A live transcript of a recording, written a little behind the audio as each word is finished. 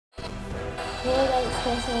Hey guys,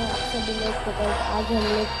 कैसे हैं आप सभी लोग। तो गाइस आज हम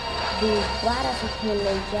लोग दोबारा से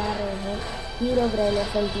खेलने जा रहे हैं हीरो ब्राइन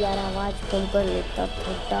FLTR। आवाज़ कम कर लेता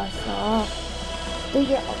थोड़ा सा, तो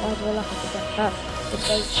ये आवाज़ वाला हट जाता। तो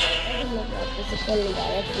गाइस हम लोग वापस से खेलने जा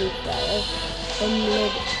रहे हैं फ्री फायर। हम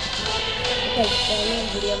लोग पहले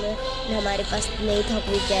वीडियो में हमारे पास नहीं था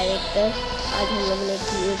कोई कैरेक्टर। आज हम लोग ने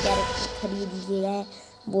न्यू कैरेक्टर खरीद लिया है,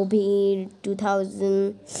 वो भी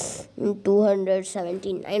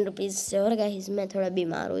 2279 रुपीज़ से। और गाइस मैं थोड़ा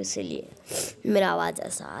बीमार हूँ, इसीलिए मेरा आवाज़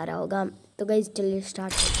ऐसा आ रहा होगा। तो गाइस चलिए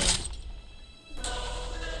स्टार्ट करते हैं।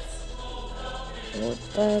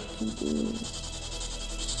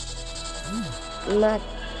 मैं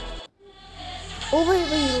ओ भाई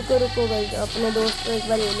रुको रुको भाई, अपने दोस्त को एक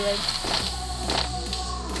बार इनवाइट।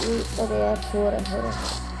 अरे यार हो रहा है।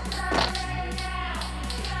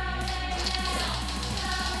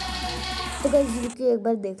 तो गाइस रुकिए एक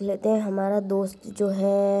बार देख लेते हैं, हमारा दोस्त जो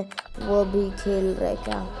है वो भी खेल रहा है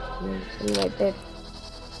क्या। इनवाइटेड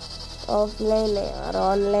ऑफलाइन है यार,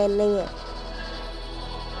 ऑनलाइन नहीं है।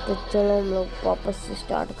 तो चलो हम लोग वापस से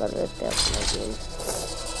स्टार्ट कर देते हैं अपना गेम।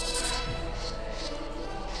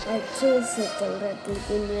 अच्छे से चल रहा है,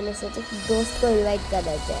 लेकिन मैंने सोचा कि दोस्त को इनवाइट कर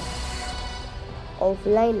देते हैं।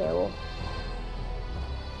 ऑफलाइन है वो।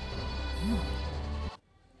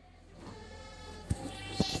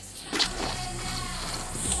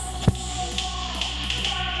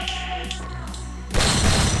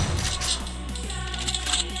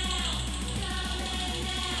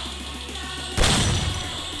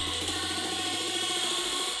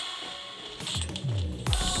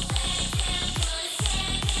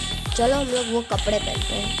 चलो हम लोग वो कपड़े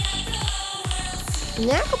पहनते हैं,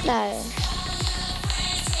 नया कपड़ा है।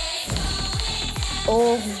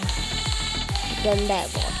 ओह गंदा है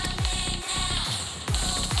बहुत।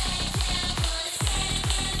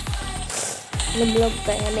 हम लोग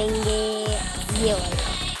पहनेंगे ये वाला।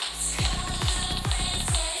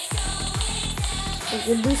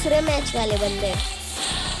 तो दूसरे मैच वाले बंदे,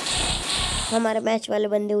 हमारे मैच वाले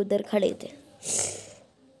बंदे उधर खड़े थे।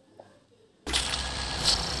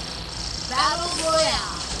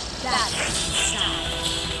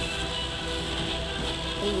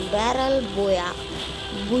 बैरल बोया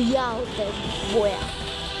बुया होता है, बोया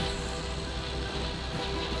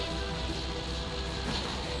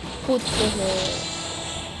कूदते हैं।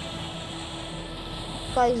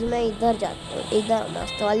 गाइस मैं इधर जाता हूँ, इधर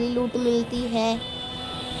मस्त वाली लूट मिलती है।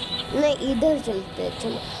 नहीं इधर चलते हैं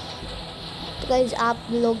चलो। तो गाइस आप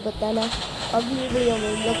लोग बताना अगली वीडियो में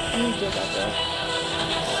हम लोग किस जगह पे।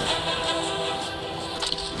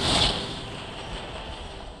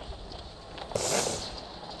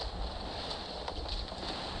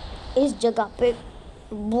 इस जगह पे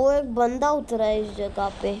वो एक बंदा उतरा है, इस जगह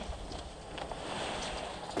पे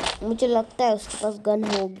मुझे लगता है उसके पास गन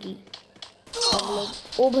होगी।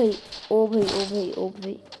 ओ भाई ओ भाई ओ भाई ओ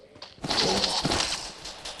भाई,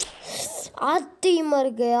 आते ही मर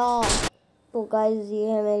गया। तो गाइस ये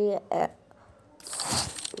है मेरी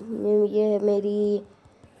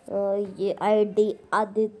ये ID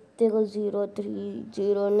आदित्य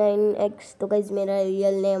 0309X। तो गाइस मेरा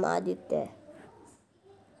रियल नेम आदित्य है।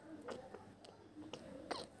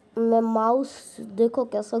 मैं माउस देखो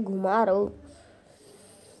कैसा घुमा रहा हूँ,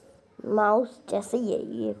 माउस जैसे ही है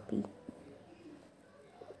ये भी।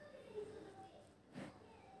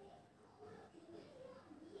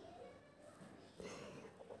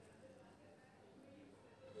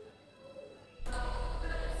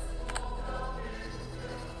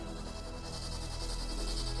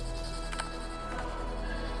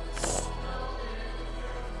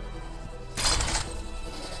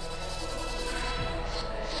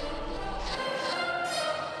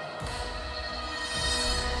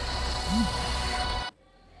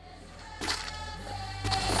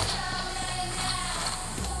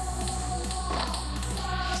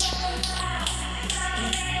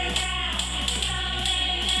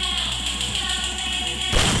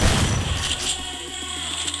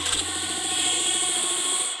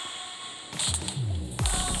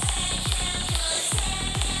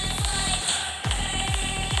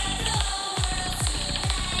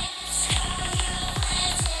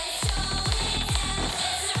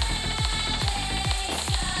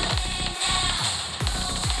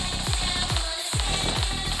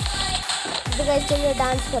 तो गाइस चलिए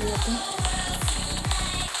डांस कर लेते हैं।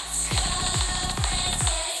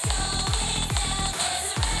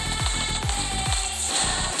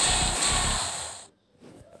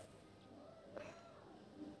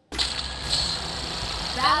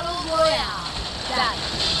 Battle Royale. Battle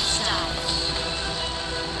style.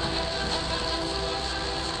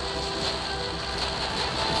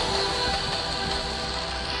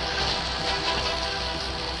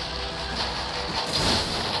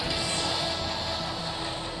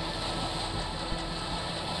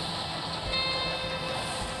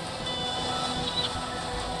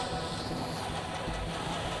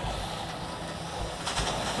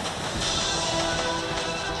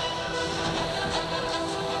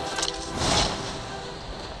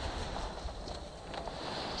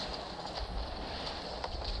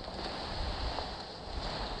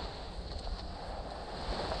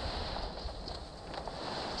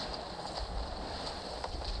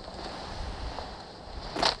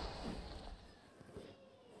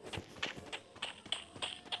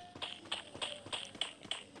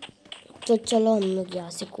 तो चलो हम लोग यहाँ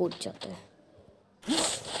से कूद जाते हैं।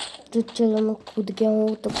 तो चलो मैं कूद गया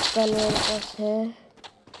हूँ। तो गन मेरे पास है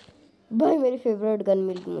भाई, मेरी फेवरेट गन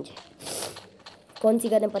मिल गई मुझे। कौन सी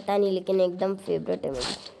गन है पता नहीं, लेकिन एकदम फेवरेट है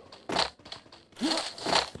मेरी।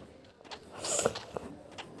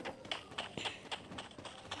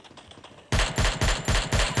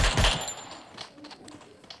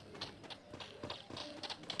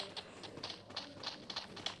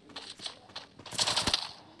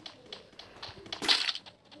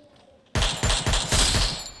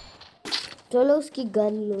 चलो उसकी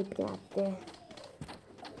गन लूट के आते हैं।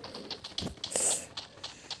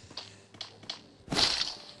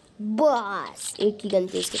 बस एक ही गन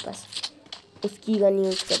थी उसके पास, उसकी गन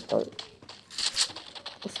यूज करता हूँ।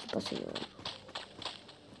 उसके पास ही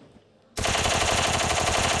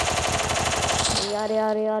यार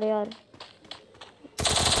यार यार यार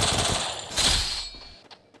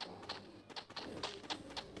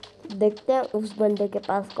देखते हैं उस बंदे के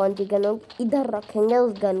पास कौन सी गन हो। इधर रखेंगे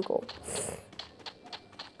उस गन को।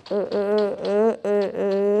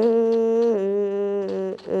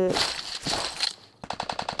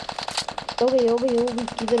 ओ भाई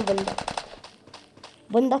किधर बंदा?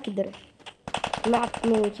 बंदा किधर है? मैप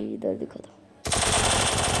में मुझे इधर दिखा था।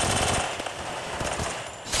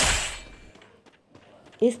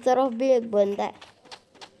 इस तरफ भी एक बंदा है।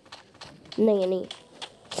 नहीं,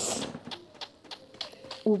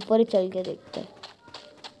 ऊपर ही चल के देखते हैं।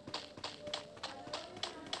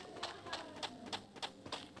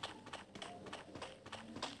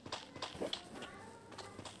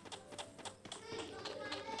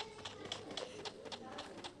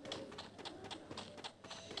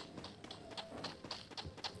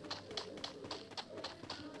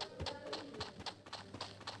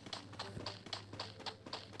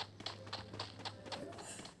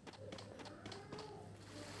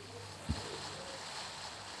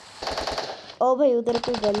 ओ भाई उधर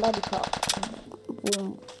कोई बंदा दिखा।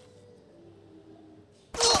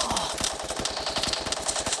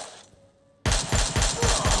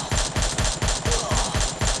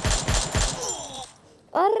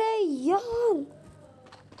 अरे यार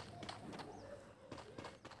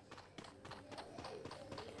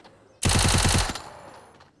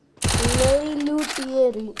मेरी लूट, ये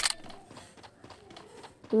रही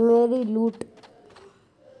मेरी लूट।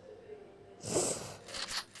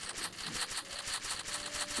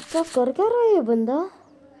 क्या कर क्या रहा है ये बंदा?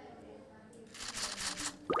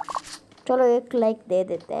 चलो एक लाइक दे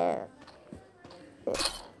देते हैं।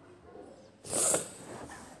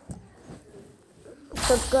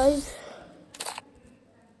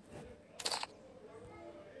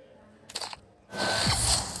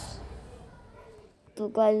 तो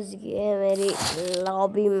गाइस ये मेरी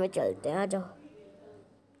लॉबी में चलते हैं। आ जाओ।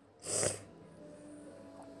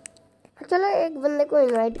 चलो एक बंदे को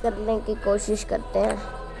इनवाइट करने की कोशिश करते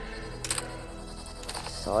हैं।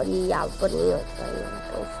 सॉरी यहाँ पर नहीं होता है,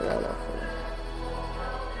 ऑफलाइन ऑफलाइन।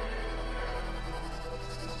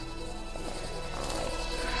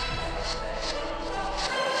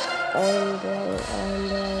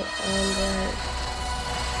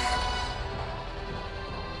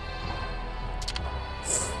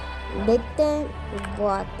 देखते हैं वो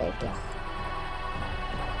आता है क्या।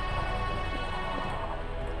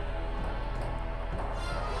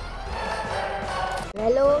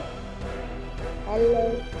 हेलो हेलो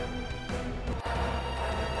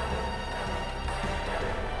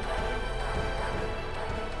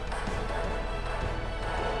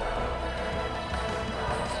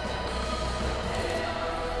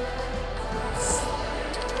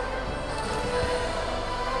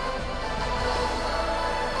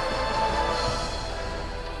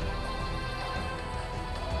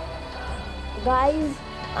गाइस,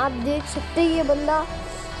 आप देख सकते हैं ये बंदा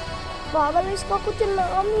पागल, इसका कुछ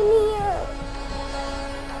नाम ही नहीं है।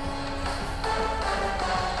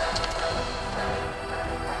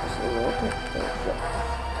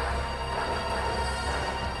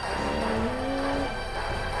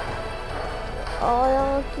 आया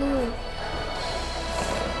क्यों?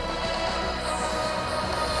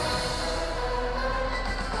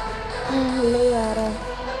 नहीं आ रहा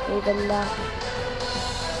ये बंदा।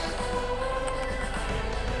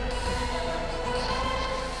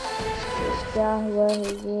 क्या हुआ है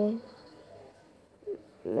ये?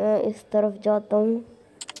 मैं इस तरफ जाता हूँ।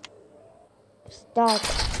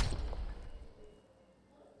 स्टार्ट।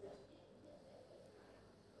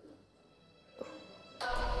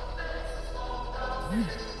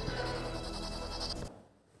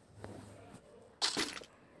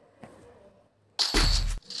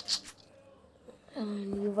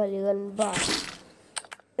 ये वाली गन बात।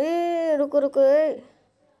 रुको रुको।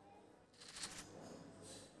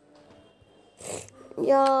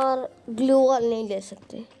 यार ग्लू वॉल नहीं ले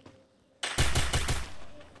सकते।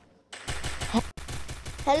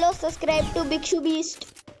 Hello, subscribe to big shoe beast,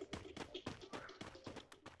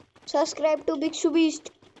 subscribe to big shoe beast.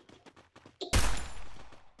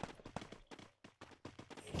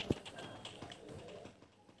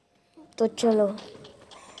 तो चलो,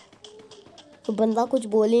 तो बंदा कुछ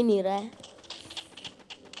बोल ही नहीं रहा है।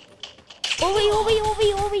 ओ भाई ओ भाई ओ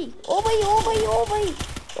भाई ओ भाई ओ भाई ओ भाई ओ भाई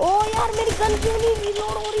ओ यार, मेरी गन क्यों नहीं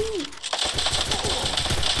रिलोड हो रही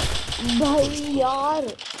भाई यार?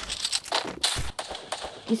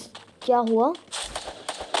 क्या हुआ?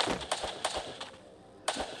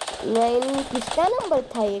 नहीं, किसका नंबर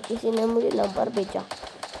था ये? किसी ने मुझे नंबर भेजा।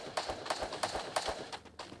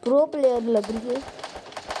 प्रो प्लेयर लग रही है।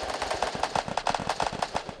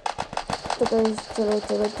 तो चलो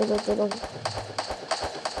चलो चलो चलो।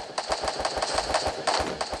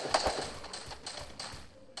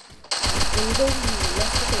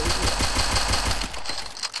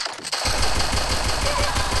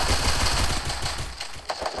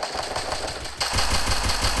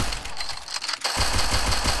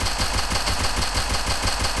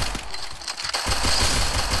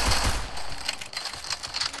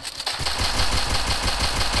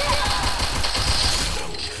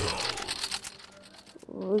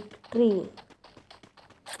 विक्ट्री।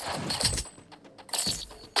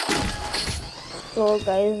 तो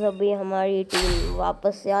गाइस, अभी हमारी टीम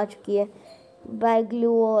वापस से आ चुकी है। Bye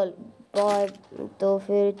glue wall bye. तो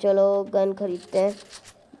फिर चलो गन खरीदते हैं,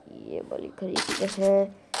 ये वाली खरीदते हैं।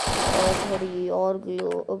 और थोड़ी और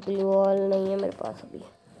ग्लू वॉल नहीं है मेरे पास अभी।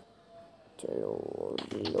 चलो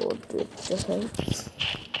लोड लेते हैं।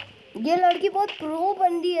 ये लड़की बहुत प्रो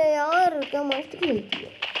बंदी है यार, क्या मस्त खेलती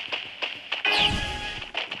है।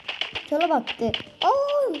 चलो भागते।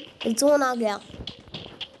 ओह, जोन आ गया।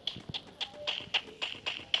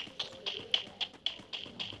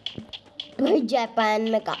 भाई जापान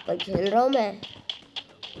में कहाँ खेल रहा हूँ मैं?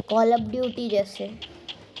 कॉल ऑफ ड्यूटी जैसे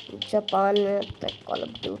जापान में होता है कॉल ऑफ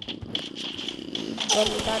ड्यूटी।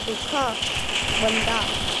 बंदा दिखा, बंदा।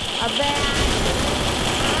 अबे यार,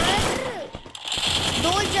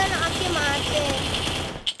 2 जन आके मारते हैं।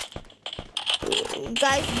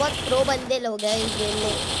 गाइस, बहुत प्रो बंदे लोग हैं इस गेम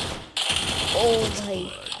में। ओ भाई,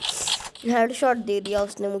 हेडशॉट दे दिया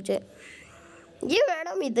उसने मुझे। ये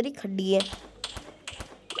मैडम इधर ही खड़ी है।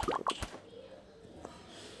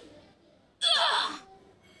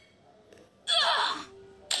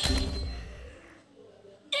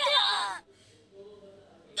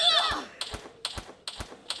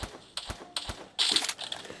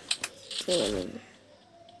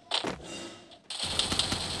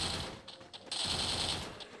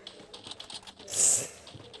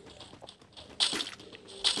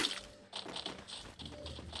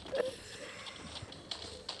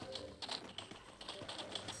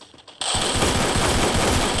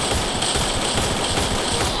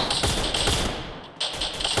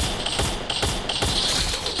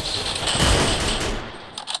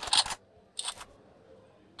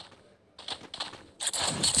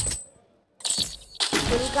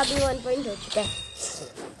 उनका भी 1 पॉइंट हो चुका है।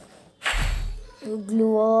 ग्लू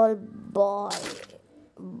वॉल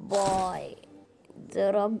बॉय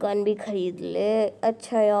जरा गन भी खरीद ले।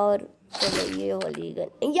 अच्छा यार, चलो ये वाली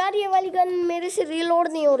गन। यार ये वाली गन मेरे से रीलोड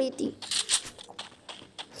नहीं हो रही थी।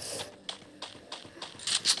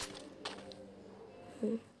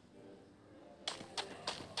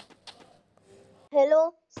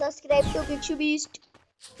 Hello, subscribe to big shoe beast.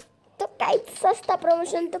 तो टाइप सस्ता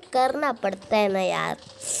प्रमोशन तो करना पड़ता है ना यार,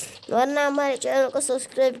 वरना हमारे चैनल को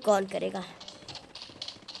सब्सक्राइब कौन करेगा?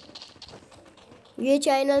 ये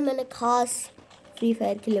चैनल मैंने खास फ्री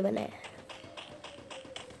फायर के लिए बनाया है।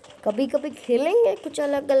 कभी कभी खेलेंगे कुछ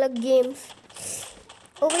अलग अलग गेम्स।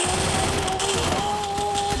 और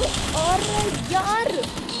यार,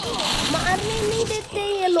 मारने नहीं देते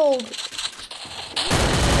ये लोग।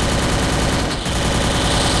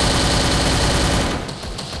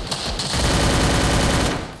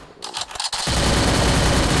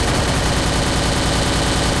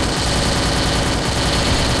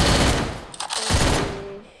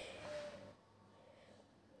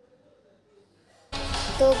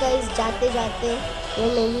 तो गाइस, जाते जाते ये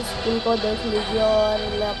मेरी स्किन को देख लीजिए और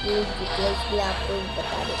मैं अपनी डिटेल्स भी आपको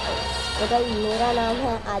बता देता हूँ। तो गाइस, मेरा नाम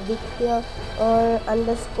है आदित्य और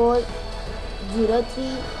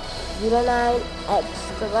 _0309X।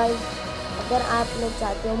 तो गाइस, अगर आप लोग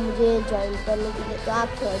चाहते हो मुझे ज्वाइन करने के लिए तो आप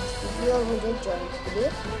सर्च कीजिए और मुझे ज्वाइन के लिए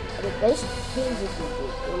रिक्वेस्ट भेज दीजिए,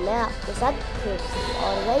 तो मैं आपके साथ खेल सकूँ।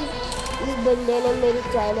 और गाइस, इस बंदे ने मेरे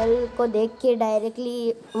चैनल को देख के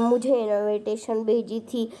डायरेक्टली मुझे इनविटेशन भेजी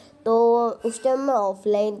थी, तो उस टाइम मैं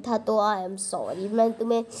ऑफलाइन था, तो आई एम सॉरी। मैं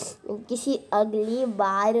तुम्हें किसी अगली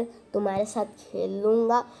बार तुम्हारे साथ खेल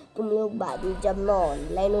लूँगा। तुम लोग बाद में जब मैं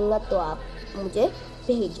ऑनलाइन हूँगा तो आप मुझे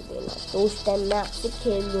भेज देना, तो उस टाइम मैं आपसे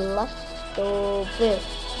खेल लूँगा। तो फिर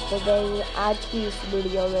गाइस आज की इस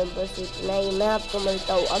वीडियो में बस इतना ही। मैं आपको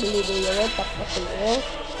मिलता हूँ अगली वीडियो में, तब तक के लिए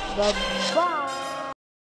बाय।